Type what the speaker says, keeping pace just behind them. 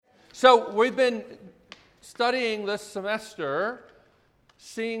So we've been studying this semester,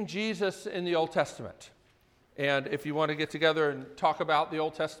 seeing Jesus in the Old Testament. And if you want to get together and talk about the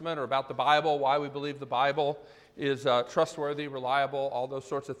Old Testament or about the Bible, why we believe the Bible is trustworthy, reliable, all those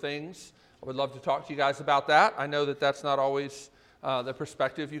sorts of things, I would love to talk to you guys about that. I know that that's not always the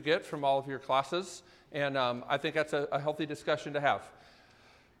perspective you get from all of your classes, and I think that's a healthy discussion to have.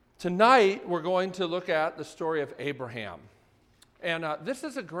 Tonight, we're going to look at the story of Abraham. And this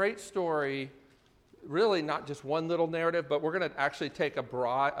is a great story, really not just one little narrative, but we're going to actually take a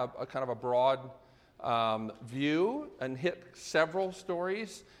kind of a broad view and hit several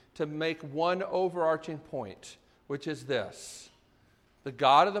stories to make one overarching point, which is this: the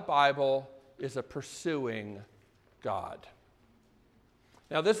God of the Bible is a pursuing God.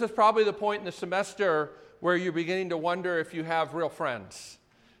 Now, this is probably the point in the semester where you're beginning to wonder if you have real friends.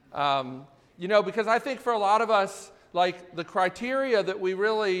 Because I think for a lot of us, like, the criteria that we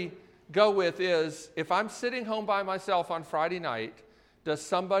really go with is, if I'm sitting home by myself on Friday night, does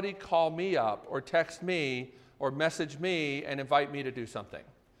somebody call me up or text me or message me and invite me to do something?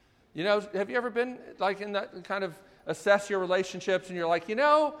 Have you ever been like in that kind of assess your relationships and you're like,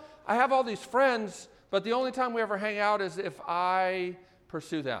 I have all these friends, but the only time we ever hang out is if I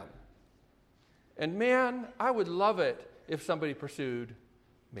pursue them. And man, I would love it if somebody pursued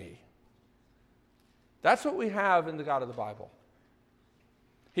me. That's what we have in the God of the Bible.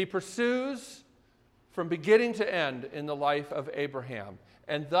 He pursues from beginning to end in the life of Abraham,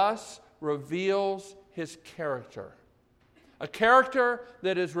 and thus reveals his character. A character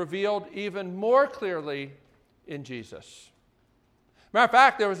that is revealed even more clearly in Jesus. Matter of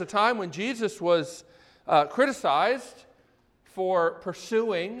fact, there was a time when Jesus was criticized for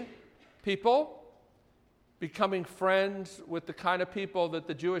pursuing people, becoming friends with the kind of people that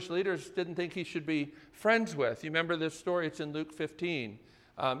the Jewish leaders didn't think he should be friends with. You remember this story? It's in Luke 15.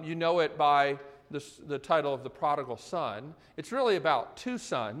 You know it by the title of the prodigal son. It's really about two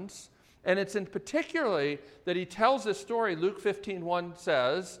sons, and it's in particularly that he tells this story. Luke 15:1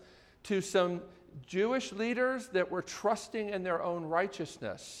 says, to some Jewish leaders that were trusting in their own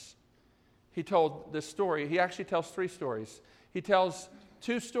righteousness. He told this story. He actually tells three stories. He tells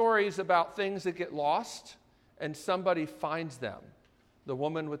two stories about things that get lost and somebody finds them. The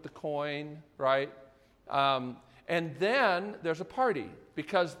woman with the coin, right? And then there's a party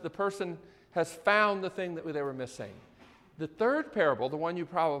because the person has found the thing that they were missing. The third parable, the one you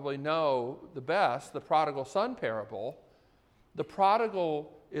probably know the best, the prodigal son parable, the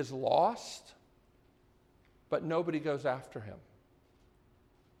prodigal is lost, but nobody goes after him.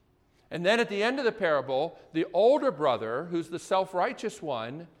 And then at the end of the parable, the older brother, who's the self-righteous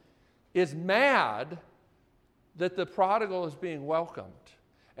one, is mad that the prodigal is being welcomed.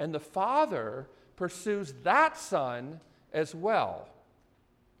 And the father pursues that son as well.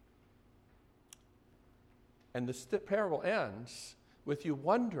 And the parable ends with you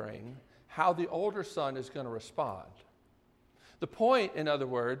wondering how the older son is going to respond. The point, in other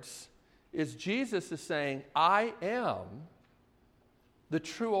words, is Jesus is saying, I am the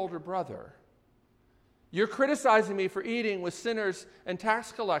true older brother. You're criticizing me for eating with sinners and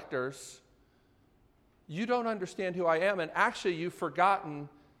tax collectors. You don't understand who I am, and actually you've forgotten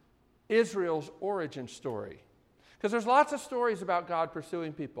Israel's origin story. Because there's lots of stories about God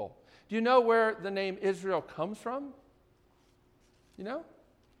pursuing people. Do you know where the name Israel comes from? You know?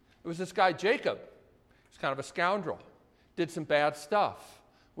 It was this guy Jacob. He's kind of a scoundrel. Did some bad stuff.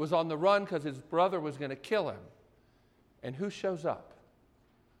 Was on the run because his brother was going to kill him. And who shows up?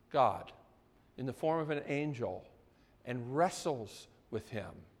 God, in the form of an angel, and wrestles with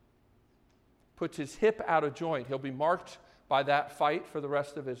him. Puts his hip out of joint. He'll be marked by that fight for the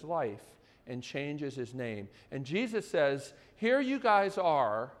rest of his life, and changes his name. And Jesus says, here you guys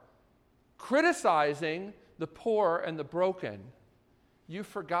are criticizing the poor and the broken. You've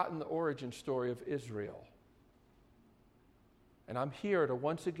forgotten the origin story of Israel. And I'm here to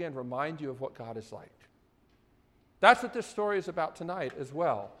once again remind you of what God is like. That's what this story is about tonight as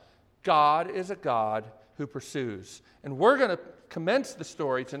well. God is a God who pursues. And we're going to commence the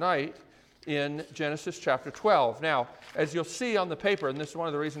story tonight in Genesis chapter 12. Now, as you'll see on the paper, and this is one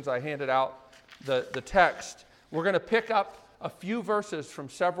of the reasons I handed out the text, we're going to pick up a few verses from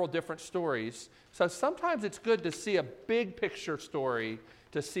several different stories. So sometimes it's good to see a big picture story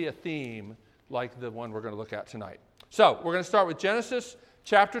to see a theme like the one we're going to look at tonight. So we're going to start with Genesis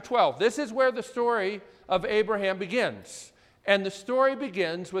chapter 12. This is where the story of Abraham begins. And the story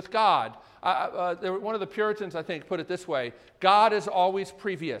begins with God. One of the Puritans, I think, put it this way: God is always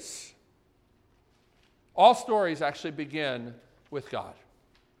previous. All stories actually begin with God.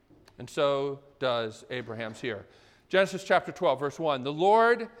 And so does Abraham's here. Genesis chapter 12, verse 1. The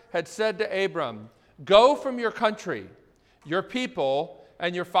Lord had said to Abram, "Go from your country, your people,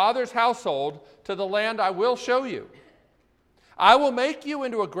 and your father's household to the land I will show you. I will make you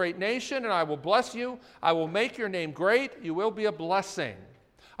into a great nation, and I will bless you. I will make your name great. You will be a blessing.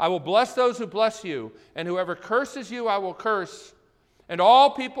 I will bless those who bless you, and whoever curses you I will curse, and all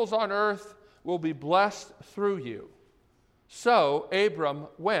peoples on earth will be blessed through you." So Abram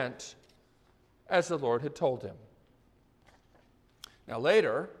went as the Lord had told him. Now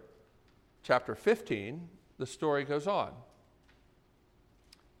later, chapter 15, the story goes on.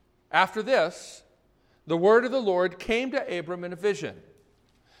 After this, the word of the Lord came to Abram in a vision.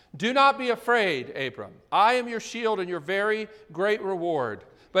 "Do not be afraid, Abram. I am your shield and your very great reward."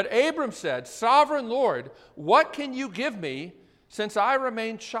 But Abram said, "Sovereign Lord, what can you give me since I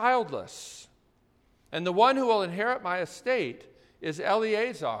remain childless? And the one who will inherit my estate is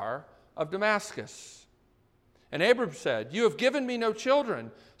Eliezer of Damascus." And Abram said, "You have given me no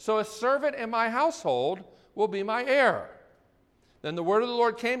children, so a servant in my household will be my heir." Then the word of the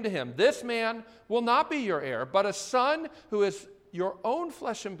Lord came to him, "This man will not be your heir, but a son who is your own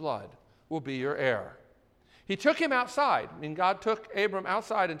flesh and blood will be your heir." He took him outside, God took Abram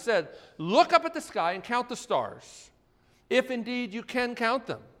outside and said, "Look up at the sky and count the stars, if indeed you can count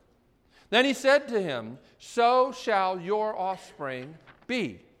them." Then he said to him, "So shall your offspring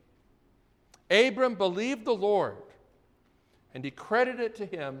be." Abram believed the Lord, and he credited it to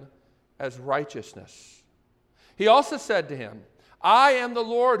him as righteousness. He also said to him, "I am the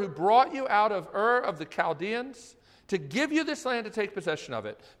Lord who brought you out of Ur of the Chaldeans to give you this land to take possession of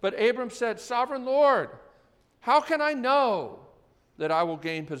it." But Abram said, "Sovereign Lord, how can I know that I will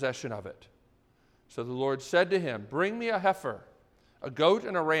gain possession of it?" So the Lord said to him, "Bring me a heifer, a goat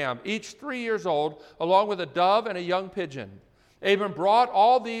and a ram, each 3 years old, along with a dove and a young pigeon." Abram brought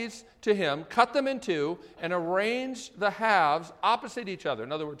all these to him, cut them in two, and arranged the halves opposite each other.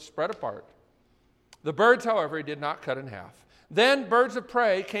 In other words, spread apart. The birds, however, he did not cut in half. Then birds of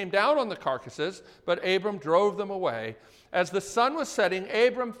prey came down on the carcasses, but Abram drove them away. As the sun was setting,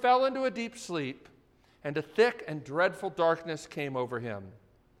 Abram fell into a deep sleep, and a thick and dreadful darkness came over him.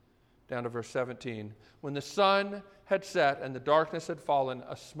 Down to verse 17. When the sun had set and the darkness had fallen,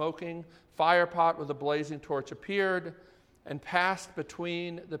 a smoking fire pot with a blazing torch appeared and passed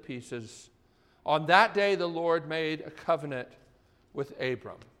between the pieces. On that day the Lord made a covenant with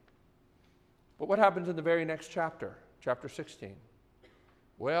Abram. But what happens in the very next chapter, chapter 16?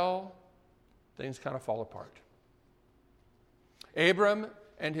 Well, things kind of fall apart. Abram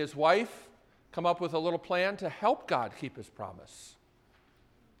and his wife come up with a little plan to help God keep his promise.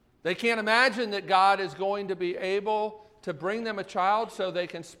 They can't imagine that God is going to be able to bring them a child, so they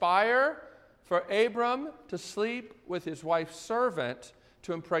conspire for Abram to sleep with his wife's servant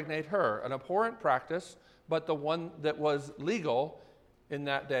to impregnate her. An abhorrent practice, but the one that was legal in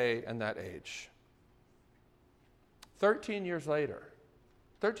that day and that age. 13 years later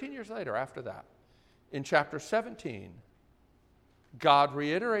after that, in chapter 17, God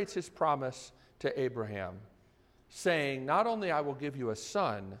reiterates his promise to Abraham, saying, "Not only I will give you a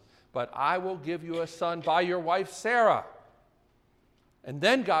son, but I will give you a son by your wife Sarah." And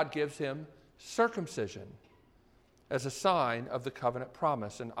then God gives him circumcision as a sign of the covenant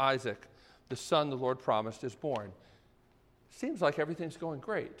promise. And Isaac, the son the Lord promised, is born. Seems like everything's going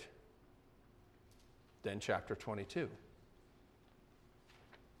great. Then chapter 22.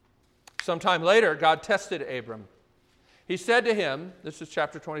 Sometime later, God tested Abram. He said to him, this is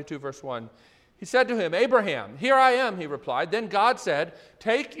chapter 22, verse 1, he said to him, "Abraham, here I am," he replied. Then God said,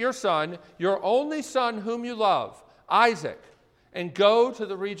 "Take your son, your only son whom you love, Isaac, and go to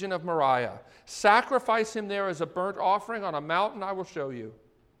the region of Moriah. Sacrifice him there as a burnt offering on a mountain I will show you."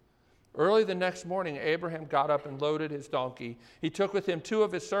 Early the next morning, Abraham got up and loaded his donkey. He took with him 2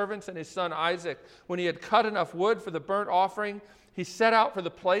 of his servants and his son Isaac. When he had cut enough wood for the burnt offering, he set out for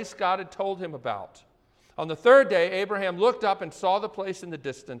the place God had told him about. On the 3rd day, Abraham looked up and saw the place in the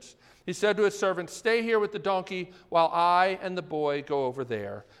distance. He said to his servants, "Stay here with the donkey while I and the boy go over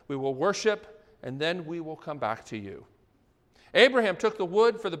there. We will worship, and then we will come back to you." Abraham took the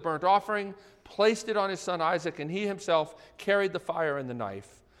wood for the burnt offering, placed it on his son Isaac, and he himself carried the fire and the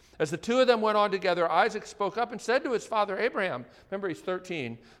knife. As the 2 of them went on together, Isaac spoke up and said to his father Abraham, remember he's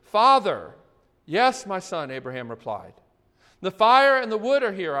 13, "Father." "Yes, my son," Abraham replied. "The fire and the wood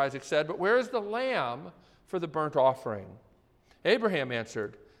are here," Isaac said, "but where is the lamb for the burnt offering?" Abraham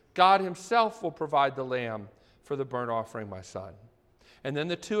answered, "God himself will provide the lamb for the burnt offering, my son." And then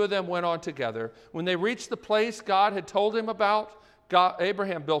the 2 of them went on together. When they reached the place God had told him about,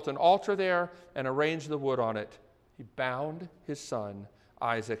 Abraham built an altar there and arranged the wood on it. He bound his son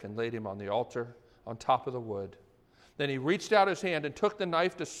Isaac and laid him on the altar on top of the wood. Then he reached out his hand and took the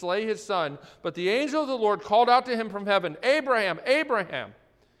knife to slay his son. But the angel of the Lord called out to him from heaven, "Abraham, Abraham."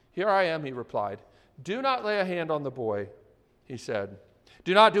 "Here I am," he replied. "Do not lay a hand on the boy," he said.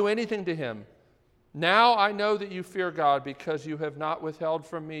 "Do not do anything to him. Now I know that you fear God, because you have not withheld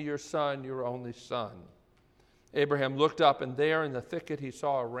from me your son, your only son." Abraham looked up, and there in the thicket he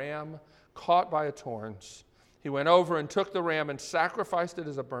saw a ram caught by its horns. He went over and took the ram and sacrificed it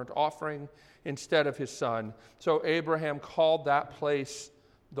as a burnt offering instead of his son. So Abraham called that place,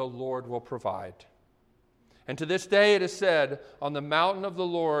 "The Lord will provide." And to this day it is said, "On the mountain of the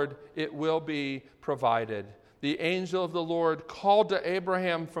Lord it will be provided." The angel of the Lord called to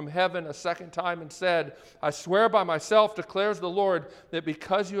Abraham from heaven a second time and said, "I swear by myself, declares the Lord, that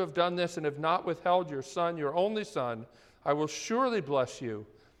because you have done this and have not withheld your son, your only son, I will surely bless you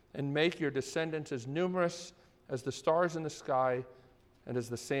and make your descendants as numerous as the stars in the sky and as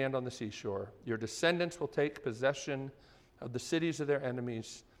the sand on the seashore. Your descendants will take possession of the cities of their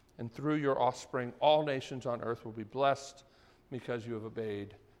enemies, and through your offspring all nations on earth will be blessed because you have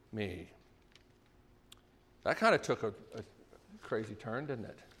obeyed me." That kind of took a crazy turn, didn't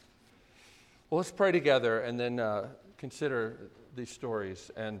it? Well, let's pray together and then consider these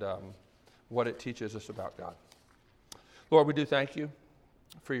stories and what it teaches us about God. Lord, we do thank you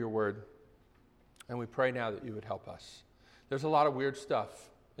for your word, and we pray now that you would help us. There's a lot of weird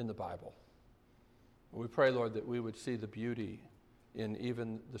stuff in the Bible. We pray, Lord, that we would see the beauty in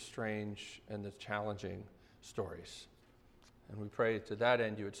even the strange and the challenging stories. And we pray to that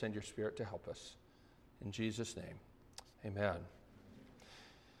end you would send your Spirit to help us. In Jesus' name, amen.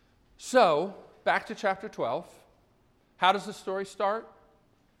 So, back to chapter 12. How does the story start?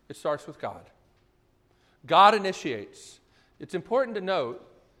 It starts with God. God initiates. It's important to note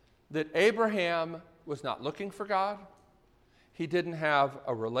that Abraham was not looking for God. He didn't have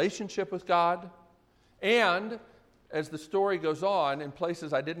a relationship with God. And as the story goes on, in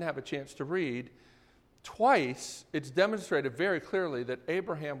places I didn't have a chance to read, twice it's demonstrated very clearly that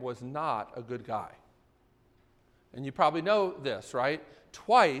Abraham was not a good guy. And you probably know this, right?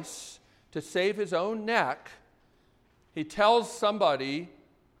 Twice, to save his own neck, he tells somebody,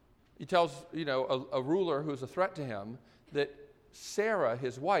 a ruler who's a threat to him, that Sarah,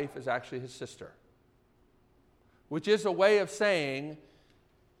 his wife, is actually his sister. Which is a way of saying,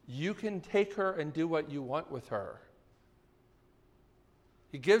 you can take her and do what you want with her.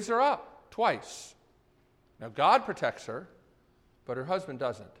 He gives her up twice. Now, God protects her, but her husband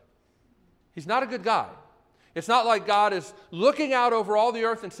doesn't. He's not a good guy. It's not like God is looking out over all the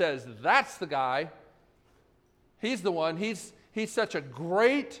earth and says, "That's the guy. He's the one. He's such a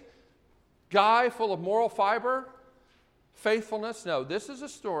great guy full of moral fiber, faithfulness." No, this is a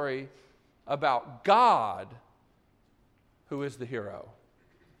story about God, who is the hero,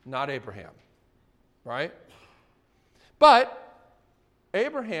 not Abraham, right? But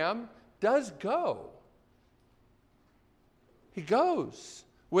Abraham does go. He goes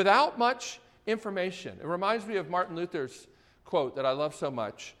without much information. It reminds me of Martin Luther's quote that I love so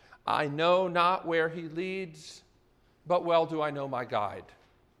much. "I know not where he leads, but well do I know my guide."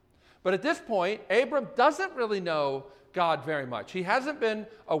 But at this point, Abram doesn't really know God very much. He hasn't been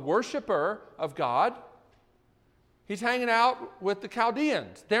a worshiper of God. He's hanging out with the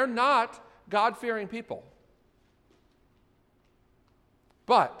Chaldeans. They're not God-fearing people.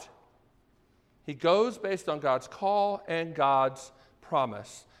 But he goes based on God's call and God's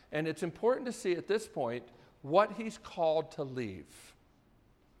promise. And it's important to see at this point what he's called to leave.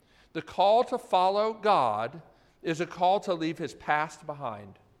 The call to follow God is a call to leave his past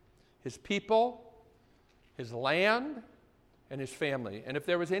behind, his people, his land, and his family. And if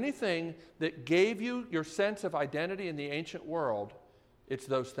there was anything that gave you your sense of identity in the ancient world, it's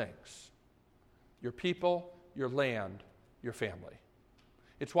those things: your people, your land, your family.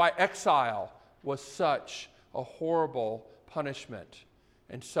 It's why exile was such a horrible punishment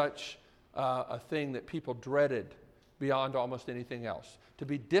and such a thing that people dreaded beyond almost anything else. To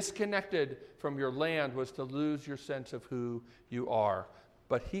be disconnected from your land was to lose your sense of who you are.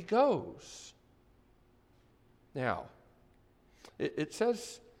 But he goes. Now, it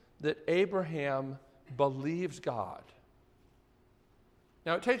says that Abraham believes God.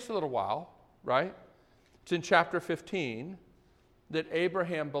 Now, it takes a little while, right? It's in chapter 15 that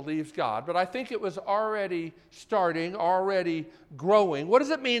Abraham believes God, but I think it was already starting, already growing. What does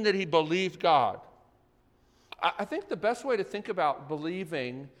it mean that he believed God? I think the best way to think about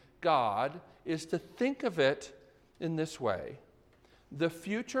believing God is to think of it in this way. The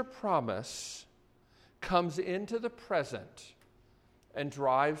future promise comes into the present and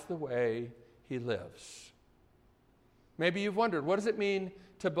drives the way he lives. Maybe you've wondered, what does it mean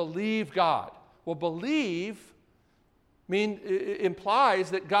to believe God? Well, believe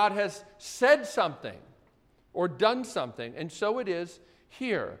implies that God has said something or done something, and so it is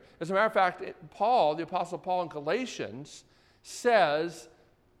here. As a matter of fact, Paul, the Apostle Paul in Galatians, says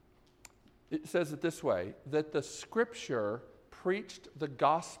it this way, that the Scripture preached the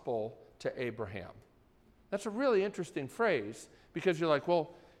gospel to Abraham. That's a really interesting phrase, because you're like,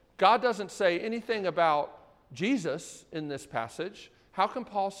 well, God doesn't say anything about Jesus in this passage. How can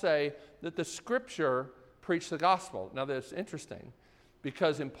Paul say that the Scripture preached the gospel? Now, that's interesting,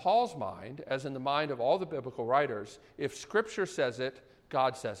 because in Paul's mind, as in the mind of all the biblical writers, if Scripture says it,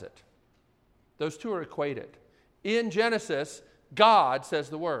 God says it. Those two are equated. In Genesis, God says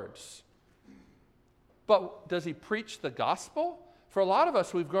the words. But does he preach the gospel? For a lot of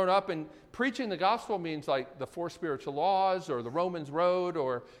us, we've grown up and preaching the gospel means like the 4 spiritual laws or the Romans road,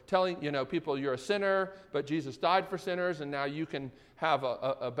 or telling people you're a sinner, but Jesus died for sinners and now you can have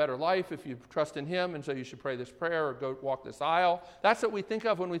a better life if you trust in him, and so you should pray this prayer or go walk this aisle. That's what we think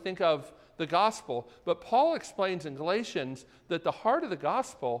of when we think of the gospel. But Paul explains in Galatians that the heart of the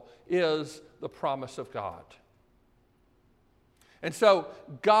gospel is the promise of God. And so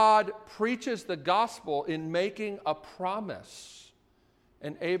God preaches the gospel in making a promise.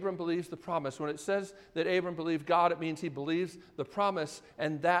 And Abram believes the promise. When it says that Abram believed God, it means he believes the promise,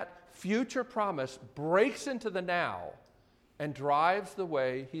 and that future promise breaks into the now and drives the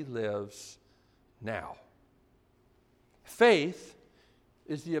way he lives now. Faith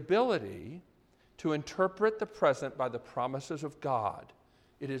is the ability to interpret the present by the promises of God.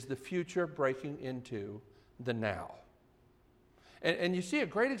 It is the future breaking into the now. And you see a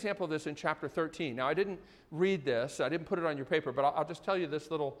great example of this in chapter 13. Now, I didn't read this. I didn't put it on your paper, but I'll just tell you this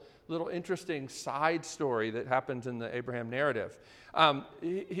little interesting side story that happens in the Abraham narrative.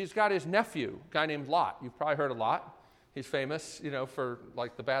 He's got his nephew, a guy named Lot. You've probably heard of Lot. He's famous, for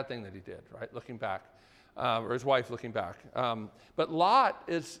like the bad thing that he did, right, looking back, or his wife looking back. But Lot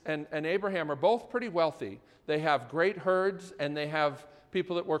and Abraham are both pretty wealthy. They have great herds, and they have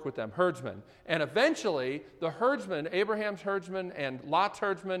people that work with them, herdsmen. And eventually, the herdsmen, Abraham's herdsmen and Lot's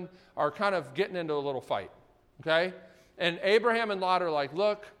herdsmen, are kind of getting into a little fight, okay? And Abraham and Lot are like,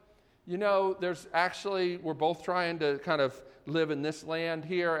 look, we're both trying to kind of live in this land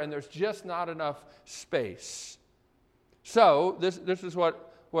here, and there's just not enough space. So this is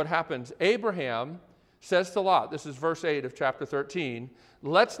what happens. Abraham says to Lot, this is verse 8 of chapter 13,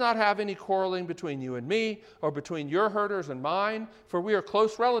 let's not have any quarreling between you and me, or between your herders and mine, for we are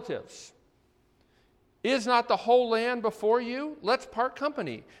close relatives. Is not the whole land before you? Let's part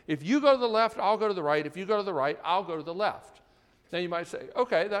company. If you go to the left, I'll go to the right. If you go to the right, I'll go to the left. Now you might say,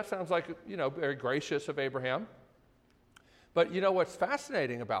 okay, that sounds like, very gracious of Abraham. But what's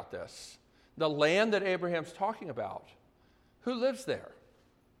fascinating about this? The land that Abraham's talking about, who lives there?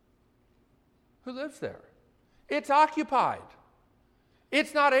 Who lives there? It's occupied.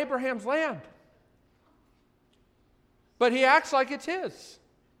 It's not Abraham's land. But he acts like it's his.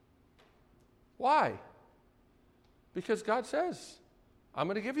 Why? Because God says, I'm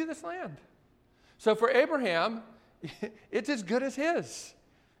going to give you this land. So for Abraham, it's as good as his.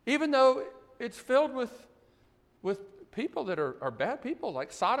 Even though it's filled with people that are bad people,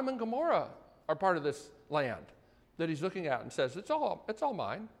 like Sodom and Gomorrah are part of this land that he's looking at and says, it's all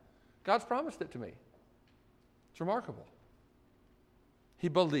mine. God's promised it to me. It's remarkable. He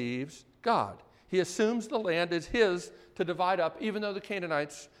believes God. He assumes the land is his to divide up, even though the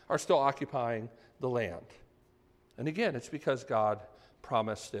Canaanites are still occupying the land. And again, it's because God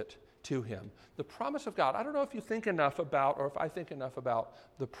promised it to him. The promise of God. I don't know if you think enough about, or if I think enough about,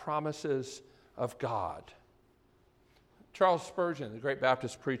 the promises of God. Charles Spurgeon, the great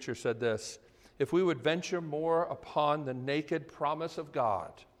Baptist preacher, said this: if we would venture more upon the naked promise of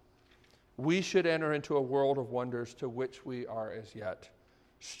God, we should enter into a world of wonders to which we are as yet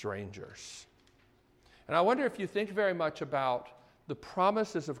strangers. And I wonder if you think very much about the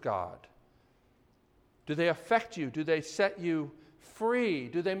promises of God. Do they affect you? Do they set you free?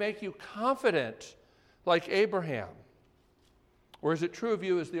 Do they make you confident like Abraham? Or is it true of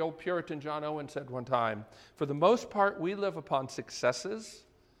you, as the old Puritan John Owen said one time, for the most part we live upon successes,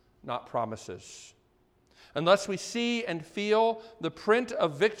 not promises. Unless we see and feel the print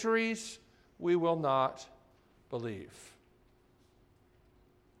of victories, we will not believe.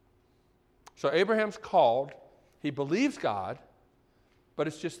 So Abraham's called. He believes God, but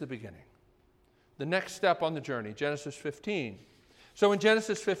it's just the beginning. The next step on the journey, Genesis 15. So in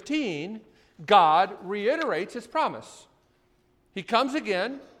Genesis 15, God reiterates his promise. He comes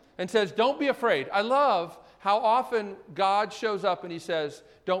again and says, don't be afraid. I love how often God shows up and he says,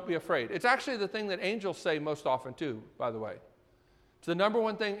 don't be afraid. It's actually the thing that angels say most often too, by the way. It's the number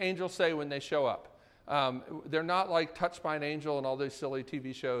one thing angels say when they show up. They're not like Touched by an Angel and all those silly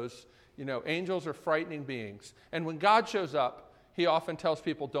TV shows. Angels are frightening beings. And when God shows up, he often tells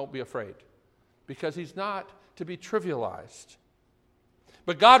people, don't be afraid, because he's not to be trivialized.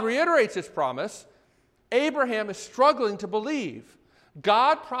 But God reiterates his promise. Abraham is struggling to believe.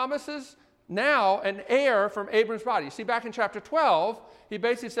 God promises now an heir from Abraham's body. You see, back in chapter 12, he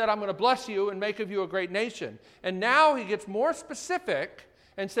basically said, I'm going to bless you and make of you a great nation. And now he gets more specific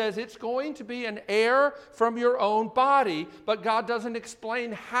and says it's going to be an heir from your own body, but God doesn't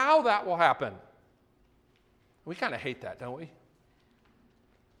explain how that will happen. We kind of hate that, don't we?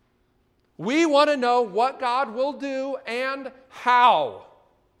 We want to know what God will do and how.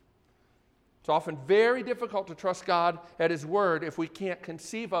 It's often very difficult to trust God at his word if we can't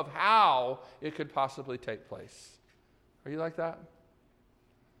conceive of how it could possibly take place. Are you like that?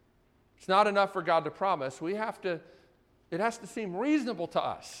 It's not enough for God to promise. It has to seem reasonable to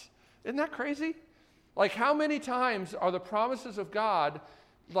us. Isn't that crazy? Like, how many times are the promises of God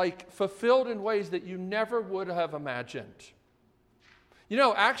fulfilled in ways that you never would have imagined?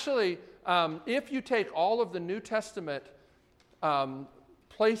 Actually, if you take all of the New Testament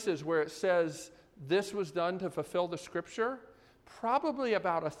places where it says this was done to fulfill the scripture, probably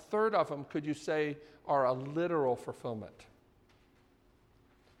about a third of them, could you say, are a literal fulfillment.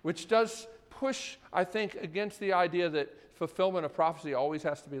 Which does push, I think, against the idea that fulfillment of prophecy always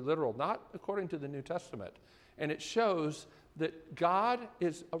has to be literal, not according to the New Testament. And it shows that God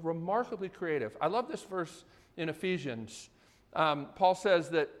is remarkably creative. I love this verse in Ephesians. Paul says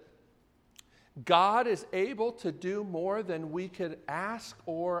that God is able to do more than we could ask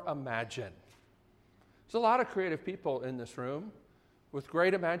or imagine. There's a lot of creative people in this room with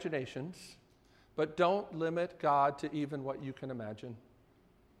great imaginations, but don't limit God to even what you can imagine.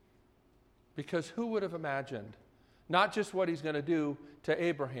 Because who would have imagined not just what he's going to do to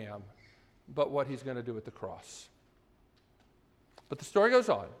Abraham, but what he's going to do at the cross? But the story goes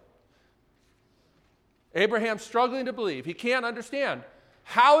on. Abraham's struggling to believe. He can't understand.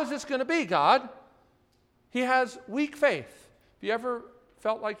 How is this going to be, God? He has weak faith. Have you ever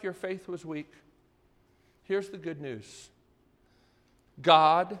felt like your faith was weak? Here's the good news.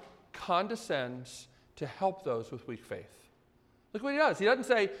 God condescends to help those with weak faith. Look what he does. He doesn't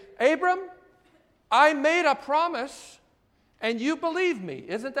say, Abram, I made a promise and you believe me.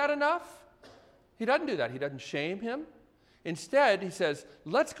 Isn't that enough? He doesn't do that. He doesn't shame him. Instead, he says,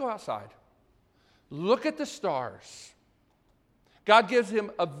 let's go outside. Look at the stars. God gives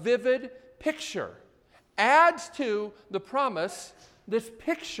him a vivid picture, adds to the promise this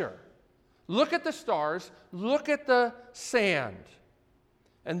picture. Look at the stars, look at the sand.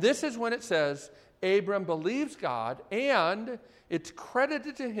 And this is when it says, Abram believes God, and it's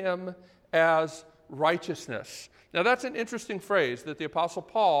credited to him as righteousness. Now that's an interesting phrase that the Apostle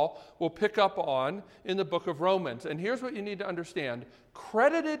Paul will pick up on in the book of Romans. And here's what you need to understand.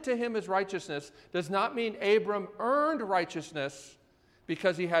 Credited to him as righteousness does not mean Abram earned righteousness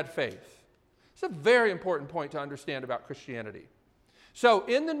because he had faith. It's a very important point to understand about Christianity. So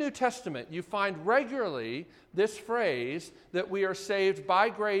in the New Testament, you find regularly this phrase that we are saved by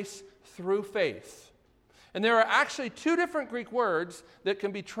grace through faith. And there are actually two different Greek words that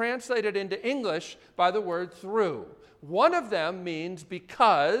can be translated into English by the word through. One of them means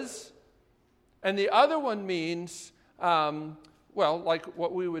because, and the other one means, like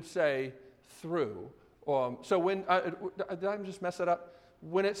what we would say through. So when, did I just mess it up?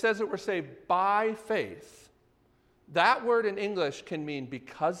 When it says that we're saved by faith, that word in English can mean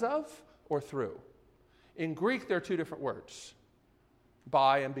because of or through. In Greek, there are two different words,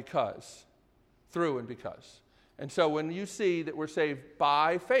 by and because. Through and because. And so when you see that we're saved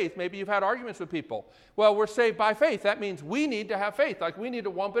by faith, maybe you've had arguments with people. Well, we're saved by faith. That means we need to have faith. Like we need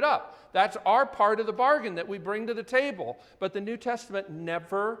to wump it up. That's our part of the bargain that we bring to the table. But the New Testament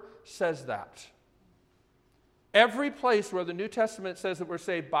never says that. Every place where the New Testament says that we're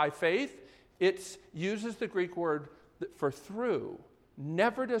saved by faith, it uses the Greek word for through.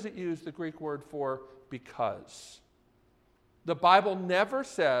 Never does it use the Greek word for because. The Bible never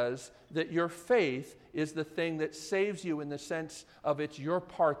says that your faith is the thing that saves you in the sense of it's your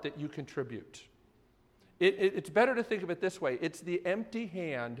part that you contribute. It's better to think of it this way. It's the empty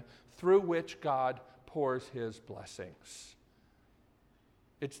hand through which God pours his blessings.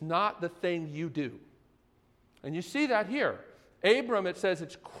 It's not the thing you do. And you see that here. Abram, it says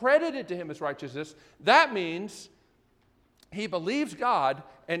it's credited to him as righteousness. That means he believes God,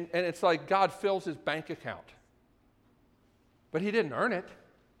 and it's like God fills his bank account. But he didn't earn it.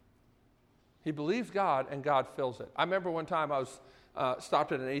 He believes God, and God fills it. I remember one time I was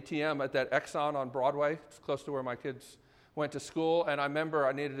stopped at an ATM at that Exxon on Broadway. It's close to where my kids went to school, and I remember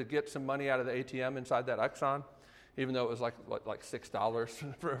I needed to get some money out of the ATM inside that Exxon, even though it was like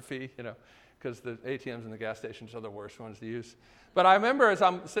 $6 for a fee, because the ATMs in the gas stations are the worst ones to use. But I remember as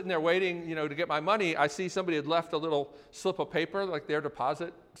I'm sitting there waiting, to get my money, I see somebody had left a little slip of paper, like their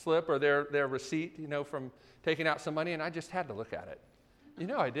deposit slip or their receipt, from taking out some money, and I just had to look at it.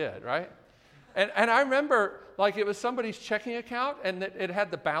 I did, right? And I remember, like, it was somebody's checking account, and it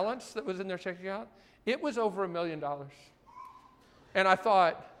had the balance that was in their checking account. It was over $1 million. And I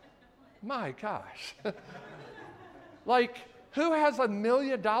thought, my gosh. Like, who has $1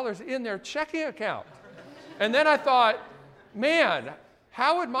 million in their checking account? And then I thought, man,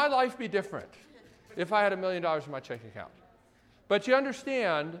 how would my life be different if I had $1 million in my checking account? But you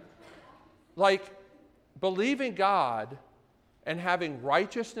understand, like, believing God and having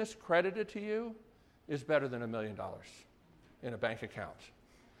righteousness credited to you is better than $1 million in a bank account.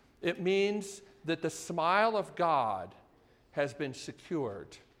 It means that the smile of God has been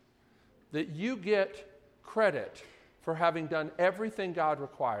secured, that you get credit for having done everything God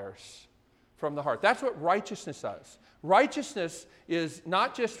requires from the heart. That's what righteousness does. Righteousness is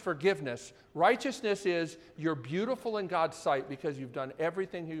not just forgiveness. Righteousness is you're beautiful in God's sight because you've done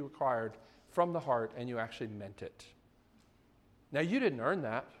everything He required from the heart and you actually meant it. Now, you didn't earn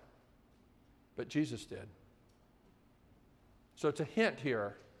that, but Jesus did. So it's a hint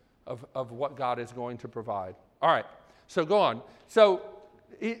here of what God is going to provide. All right, so go on. So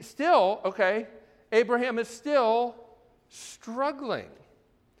Abraham is still struggling.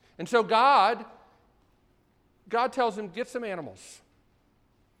 And so God tells him, get some animals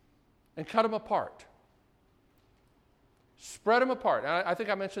and cut them apart. Spread them apart. And I think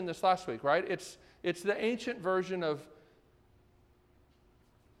I mentioned this last week, right? It's the ancient version of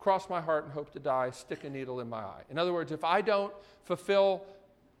cross my heart and hope to die, stick a needle in my eye. In other words, if I don't fulfill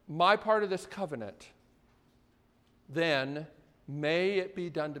my part of this covenant, then may it be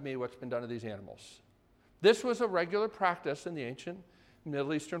done to me what's been done to these animals. This was a regular practice in the ancient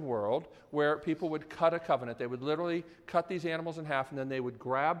Middle Eastern world where people would cut a covenant. They would literally cut these animals in half, and then they would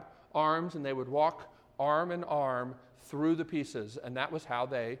grab arms and they would walk arm in arm through the pieces, and that was how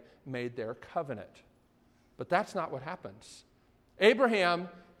they made their covenant. But that's not what happens. Abraham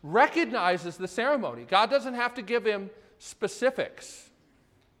recognizes the ceremony. God doesn't have to give him specifics.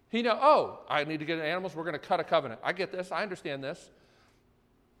 He knows, I need to get animals, we're going to cut a covenant. I get this, I understand this.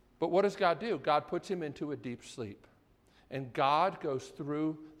 But what does God do? God puts him into a deep sleep. And God goes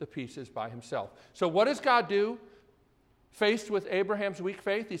through the pieces by himself. So what does God do? Faced with Abraham's weak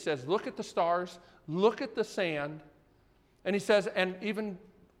faith, he says, look at the stars, look at the sand. And he says, and even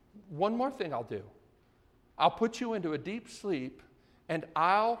one more thing I'll do. I'll put you into a deep sleep, and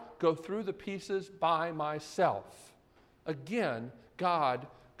I'll go through the pieces by myself. Again, God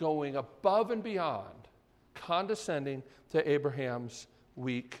going above and beyond, condescending to Abraham's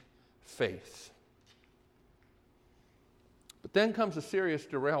weak faith. But then comes a serious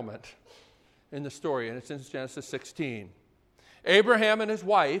derailment in the story, and it's in Genesis 16. Abraham and his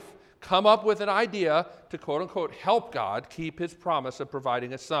wife come up with an idea to, quote-unquote, help God keep his promise of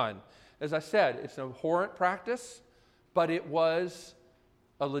providing a son. As I said, it's an abhorrent practice, but it was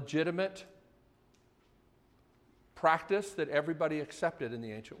a legitimate practice that everybody accepted in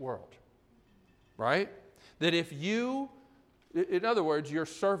the ancient world, right? That if you, in other words, your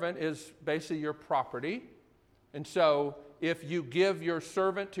servant is basically your property, and so if you give your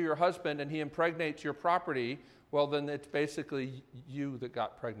servant to your husband and he impregnates your property, well, then it's basically you that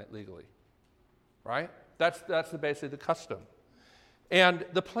got pregnant legally, right? That's basically the custom. And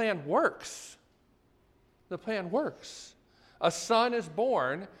the plan works. The plan works. A son is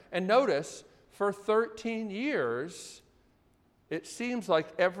born, and notice, for 13 years, it seems like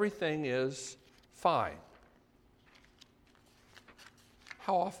everything is fine.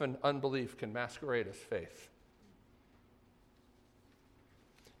 How often unbelief can masquerade as faith?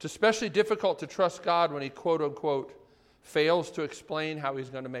 It's especially difficult to trust God when he, quote-unquote, fails to explain how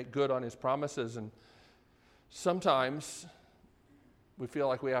he's going to make good on his promises. And sometimes we feel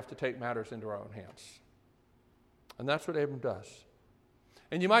like we have to take matters into our own hands. And that's what Abram does.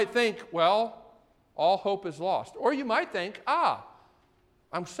 And you might think, well, all hope is lost. Or you might think,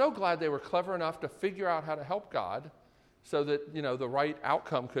 I'm so glad they were clever enough to figure out how to help God so that, the right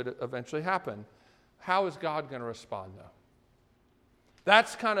outcome could eventually happen. How is God going to respond, though?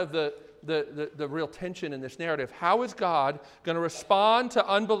 That's kind of the real tension in this narrative. How is God going to respond to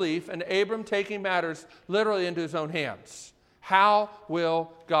unbelief and Abram taking matters literally into his own hands? How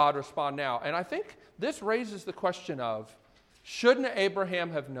will God respond now? And I think this raises the question of, shouldn't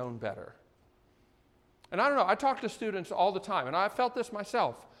Abraham have known better? And I don't know, I talk to students all the time, and I felt this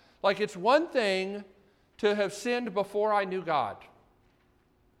myself. Like, it's one thing to have sinned before I knew God.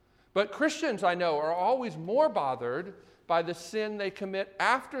 But Christians, I know, are always more bothered by the sin they commit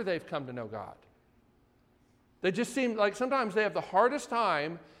after they've come to know God. They just seem like sometimes they have the hardest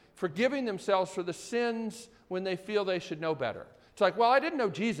time forgiving themselves for the sins when they feel they should know better. It's like, well, I didn't know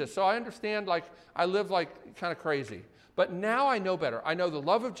Jesus, so I understand, like, I live like kind of crazy. But now I know better. I know the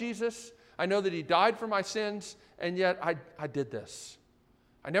love of Jesus. I know that he died for my sins, and yet I did this.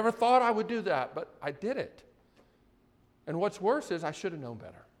 I never thought I would do that, but I did it. And what's worse is I should have known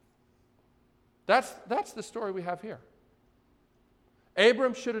better. That's the story we have here.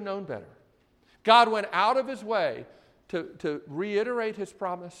 Abram should have known better. God went out of his way to reiterate his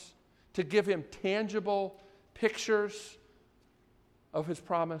promise, to give him tangible pictures of his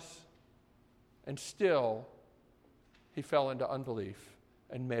promise, and still he fell into unbelief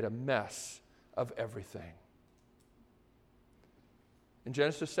and made a mess of everything. In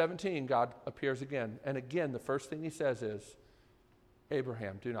Genesis 17, God appears again, and again the first thing he says is,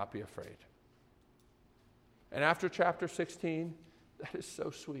 Abraham, do not be afraid. And after chapter 16, that is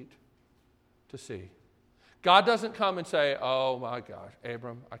so sweet to see. God doesn't come and say, oh my gosh,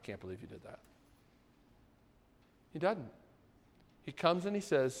 Abram, I can't believe you did that. He doesn't. He comes and he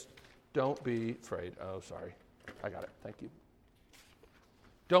says, don't be afraid. Oh, sorry. I got it. Thank you.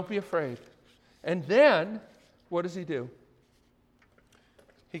 Don't be afraid. And then, what does he do?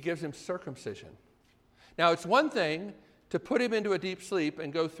 He gives him circumcision. Now, it's one thing to put him into a deep sleep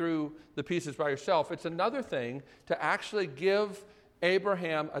and go through the pieces by yourself. It's another thing to actually give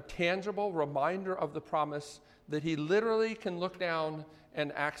Abraham a tangible reminder of the promise that he literally can look down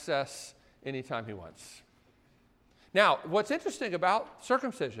and access anytime he wants. Now, what's interesting about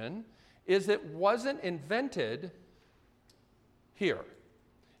circumcision is it wasn't invented here.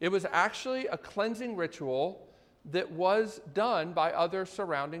 It was actually a cleansing ritual that was done by other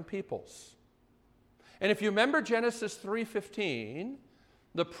surrounding peoples. And if you remember Genesis 3:15,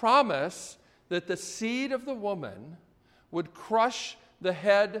 the promise that the seed of the woman would crush the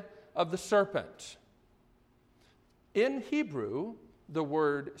head of the serpent. In Hebrew, the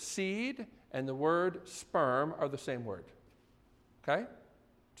word seed and the word sperm are the same word. Okay?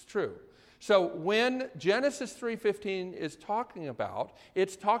 It's true. So when Genesis 3:15 is talking about,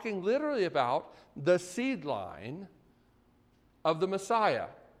 it's talking literally about the seed line of the Messiah.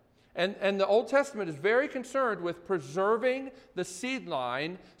 And the Old Testament is very concerned with preserving the seed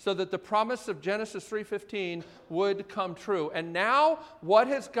line so that the promise of Genesis 3:15 would come true. And now, what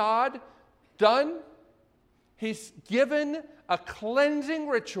has God done? He's given a cleansing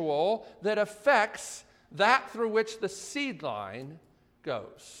ritual that affects that through which the seed line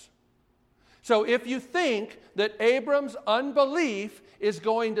goes. So if you think that Abram's unbelief is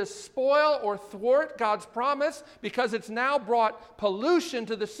going to spoil or thwart God's promise because it's now brought pollution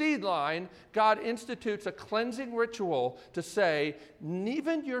to the seed line, God institutes a cleansing ritual to say,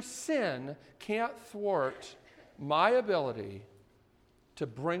 even your sin can't thwart my ability to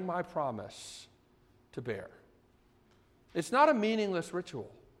bring my promise to bear. It's not a meaningless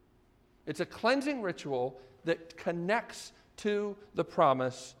ritual. It's a cleansing ritual that connects to the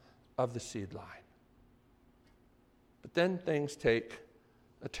promise of the seed line. But then things take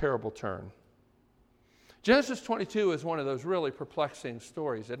a terrible turn. Genesis 22 is one of those really perplexing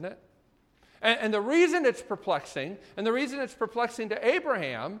stories, isn't it? And the reason it's perplexing, and the reason it's perplexing to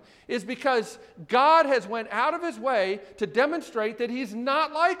Abraham, is because God has went out of his way to demonstrate that he's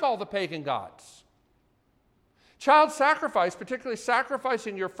not like all the pagan gods. Child sacrifice, particularly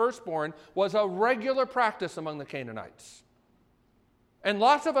sacrificing your firstborn, was a regular practice among the Canaanites and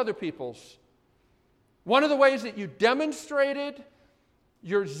lots of other peoples. One of the ways that you demonstrated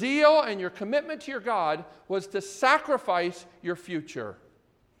your zeal and your commitment to your God was to sacrifice your future.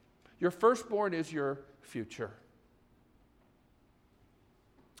 Your firstborn is your future.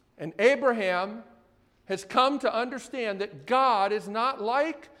 And Abraham has come to understand that God is not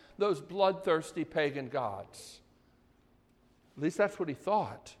like those bloodthirsty pagan gods. At least that's what he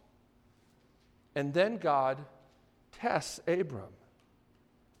thought. And then God tests Abram.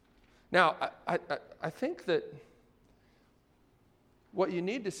 Now, I think that what you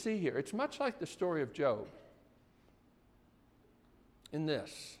need to see here, it's much like the story of Job in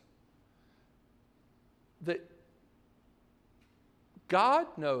this, that God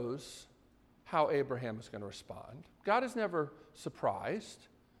knows how Abraham is going to respond. God is never surprised,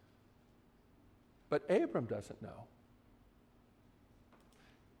 but Abram doesn't know.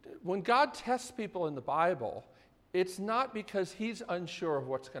 When God tests people in the Bible, it's not because he's unsure of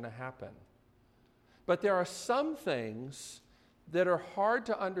what's going to happen. But there are some things that are hard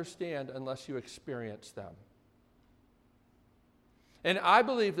to understand unless you experience them. And I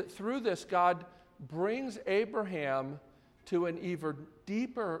believe that through this, God brings Abraham to an even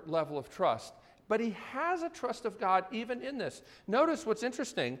deeper level of trust. But he has a trust of God even in this. Notice what's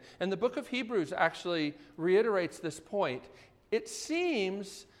interesting, and the book of Hebrews actually reiterates this point. It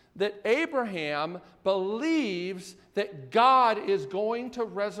seems that Abraham believes that God is going to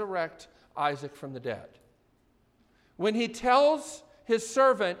resurrect Isaac from the dead. When he tells his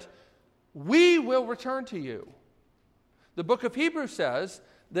servant, "We will return to you," the book of Hebrews says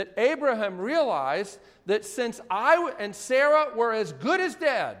that Abraham realized that since I and Sarah were as good as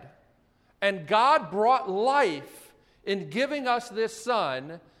dead, and God brought life in giving us this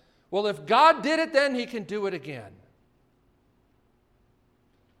son, well, if God did it then, he can do it again.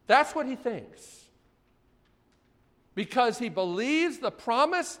 That's what he thinks. Because he believes the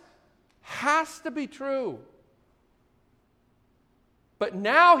promise has to be true. But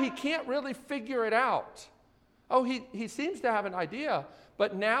now he can't really figure it out. Oh, he seems to have an idea,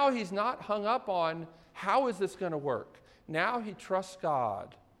 but now he's not hung up on how is this going to work. Now he trusts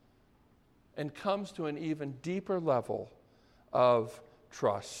God and comes to an even deeper level of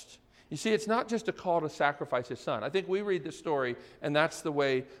trust. You see, it's not just a call to sacrifice his son. I think we read the story, and that's the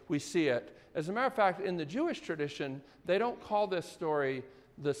way we see it. As a matter of fact, in the Jewish tradition, they don't call this story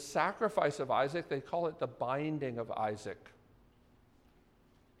the sacrifice of Isaac. They call it the binding of Isaac.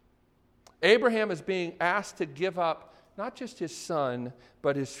 Abraham is being asked to give up not just his son,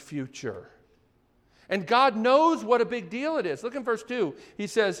 but his future. And God knows what a big deal it is. Look in verse 2. He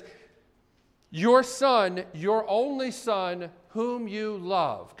says, "Your son, your only son, whom you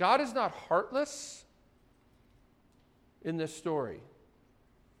love." God is not heartless in this story.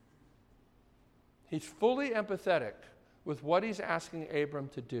 He's fully empathetic with what he's asking Abram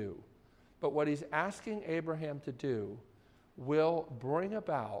to do. But what he's asking Abraham to do will bring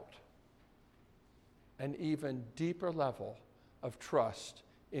about an even deeper level of trust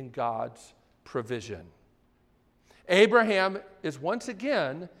in God's provision. Abraham is once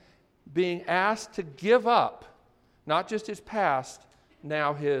again being asked to give up not just his past,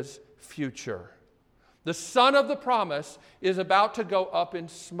 now his future. The son of the promise is about to go up in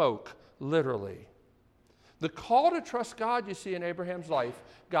smoke, literally. The call to trust God, you see, in Abraham's life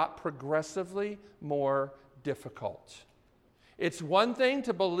got progressively more difficult. It's one thing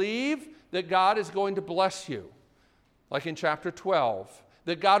to believe that God is going to bless you, like in chapter 12,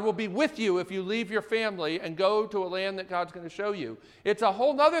 that God will be with you if you leave your family and go to a land that God's going to show you. It's a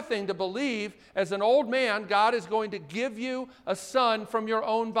whole other thing to believe as an old man, God is going to give you a son from your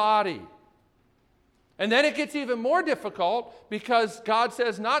own body. And then it gets even more difficult because God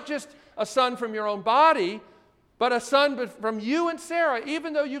says not just a son from your own body, but a son from you and Sarah,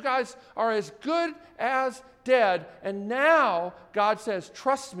 even though you guys are as good as dead. And now God says,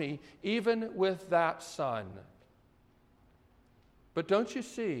 trust me, even with that son. But don't you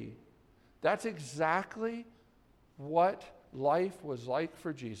see, that's exactly what life was like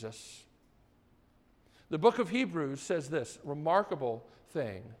for Jesus. The book of Hebrews says this remarkable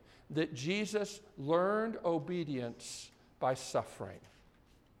thing, that Jesus learned obedience by suffering.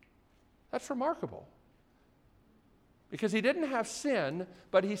 That's remarkable. Because he didn't have sin,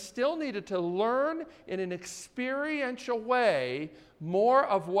 but he still needed to learn in an experiential way more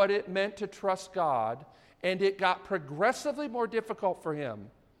of what it meant to trust God, and it got progressively more difficult for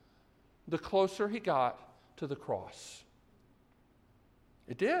him the closer he got to the cross.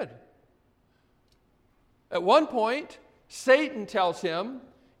 It did. At one point, Satan tells him,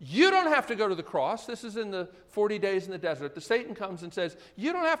 you don't have to go to the cross. This is in the 40 days in the desert. The Satan comes and says,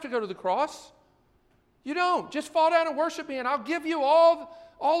 you don't have to go to the cross. You don't. Just fall down and worship me, and I'll give you all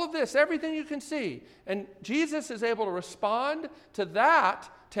of this, everything you can see. And Jesus is able to respond to that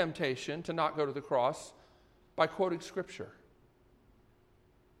temptation to not go to the cross by quoting Scripture.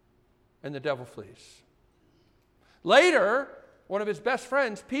 And the devil flees. Later, one of his best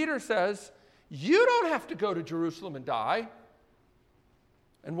friends, Peter, says, you don't have to go to Jerusalem and die.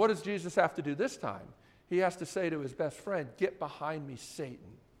 And what does Jesus have to do this time? He has to say to his best friend, get behind me,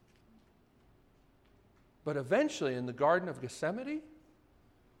 Satan. But eventually, in the Garden of Gethsemane,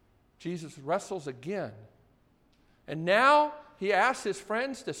 Jesus wrestles again. And now he asks his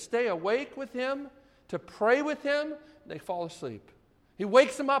friends to stay awake with him, to pray with him. They fall asleep. He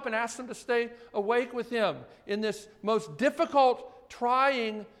wakes them up and asks them to stay awake with him in this most difficult,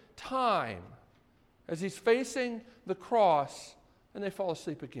 trying time as he's facing the cross, and they fall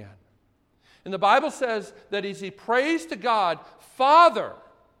asleep again. And the Bible says that as he prays to God, Father,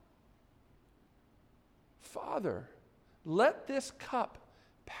 let this cup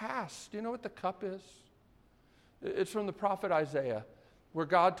pass. Do you know what the cup is? It's from the prophet Isaiah, where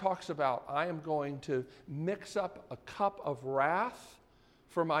God talks about, I am going to mix up a cup of wrath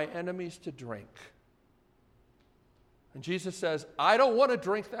for my enemies to drink. And Jesus says, I don't want to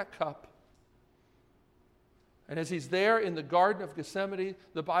drink that cup. And as he's there in the Garden of Gethsemane,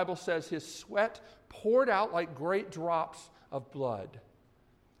 the Bible says his sweat poured out like great drops of blood.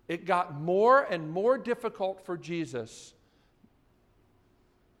 It got more and more difficult for Jesus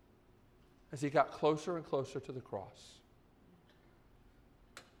as he got closer and closer to the cross.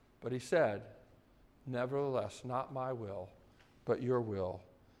 But he said, nevertheless, not my will, but your will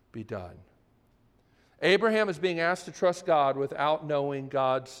be done. Abraham is being asked to trust God without knowing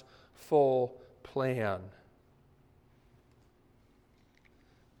God's full plan.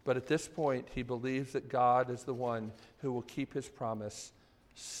 But at this point, he believes that God is the one who will keep his promise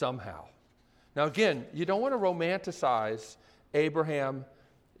somehow. Now again, you don't want to romanticize Abraham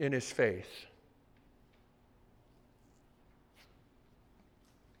in his faith.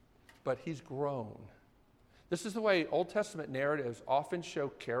 But he's grown. This is the way Old Testament narratives often show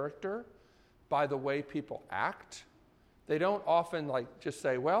character by the way people act. They don't often just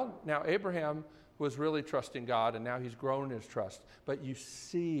say, well, now Abraham was really trusting God and now he's grown in his trust. But you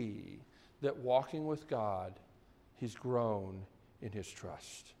see that walking with God, he's grown in his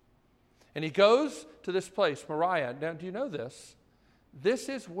trust. And he goes to this place, Moriah. Now, do you know this? This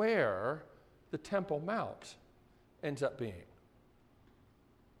is where the Temple Mount ends up being.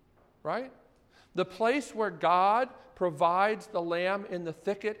 Right? The place where God provides the lamb in the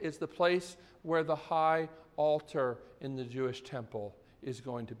thicket is the place where the high altar in the Jewish temple is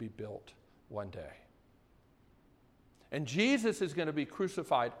going to be built one day. And Jesus is going to be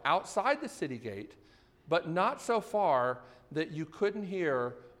crucified outside the city gate, but not so far that you couldn't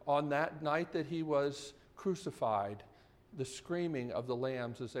hear on that night that he was crucified the screaming of the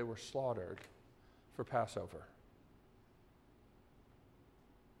lambs as they were slaughtered for Passover.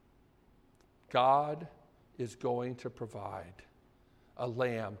 God is going to provide a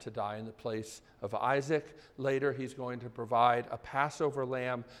lamb to die in the place of Isaac. Later, he's going to provide a Passover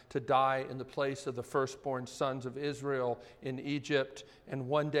lamb to die in the place of the firstborn sons of Israel in Egypt. And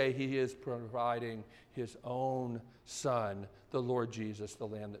one day, he is providing his own son, the Lord Jesus, the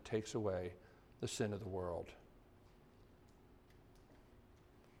Lamb that takes away the sin of the world.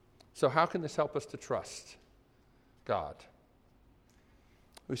 So how can this help us to trust God?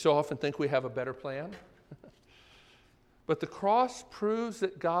 We so often think we have a better plan. But the cross proves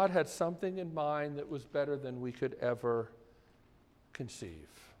that God had something in mind that was better than we could ever conceive.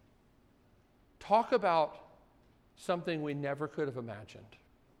 Talk about something we never could have imagined.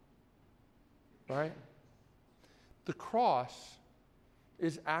 Right? The cross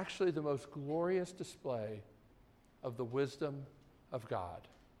is actually the most glorious display of the wisdom of God.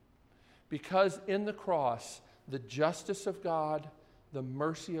 Because in the cross, the justice of God, the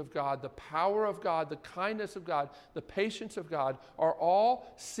mercy of God, the power of God, the kindness of God, the patience of God are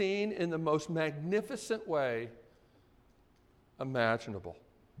all seen in the most magnificent way imaginable.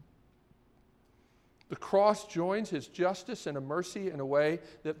 The cross joins his justice and a mercy in a way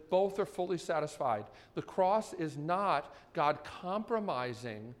that both are fully satisfied. The cross is not God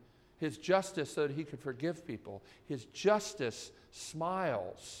compromising his justice so that he could forgive people. His justice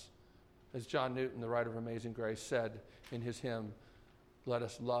smiles, as John Newton, the writer of Amazing Grace, said in his hymn, "Let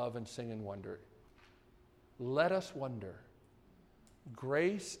us love and sing and wonder." Let us wonder.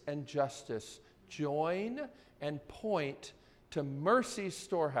 Grace and justice join and point to mercy's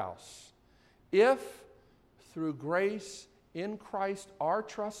storehouse. If through grace in Christ our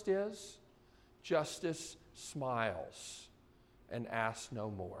trust is, justice smiles and asks no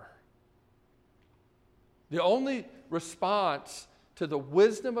more. The only response to the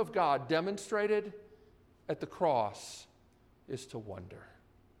wisdom of God demonstrated at the cross is to wonder.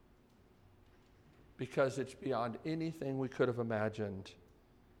 Because it's beyond anything we could have imagined,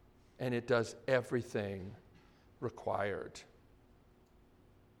 and it does everything required.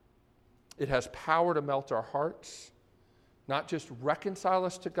 It has power to melt our hearts, not just reconcile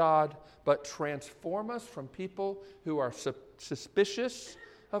us to God, but transform us from people who are suspicious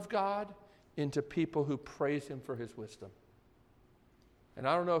of God into people who praise him for his wisdom. And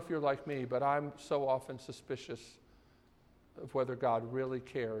I don't know if you're like me, but I'm so often suspicious of whether God really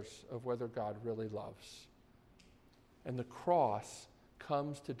cares, of whether God really loves. And the cross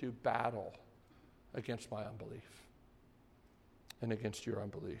comes to do battle against my unbelief and against your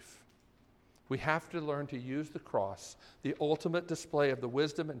unbelief. We have to learn to use the cross, the ultimate display of the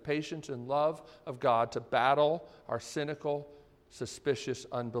wisdom and patience and love of God, to battle our cynical, suspicious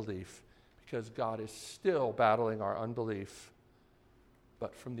unbelief, because God is still battling our unbelief,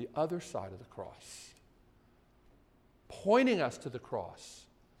 but from the other side of the cross, pointing us to the cross,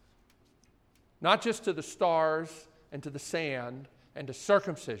 not just to the stars and to the sand and to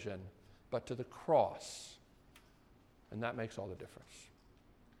circumcision, but to the cross. And that makes all the difference.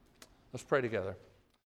 Let's pray together.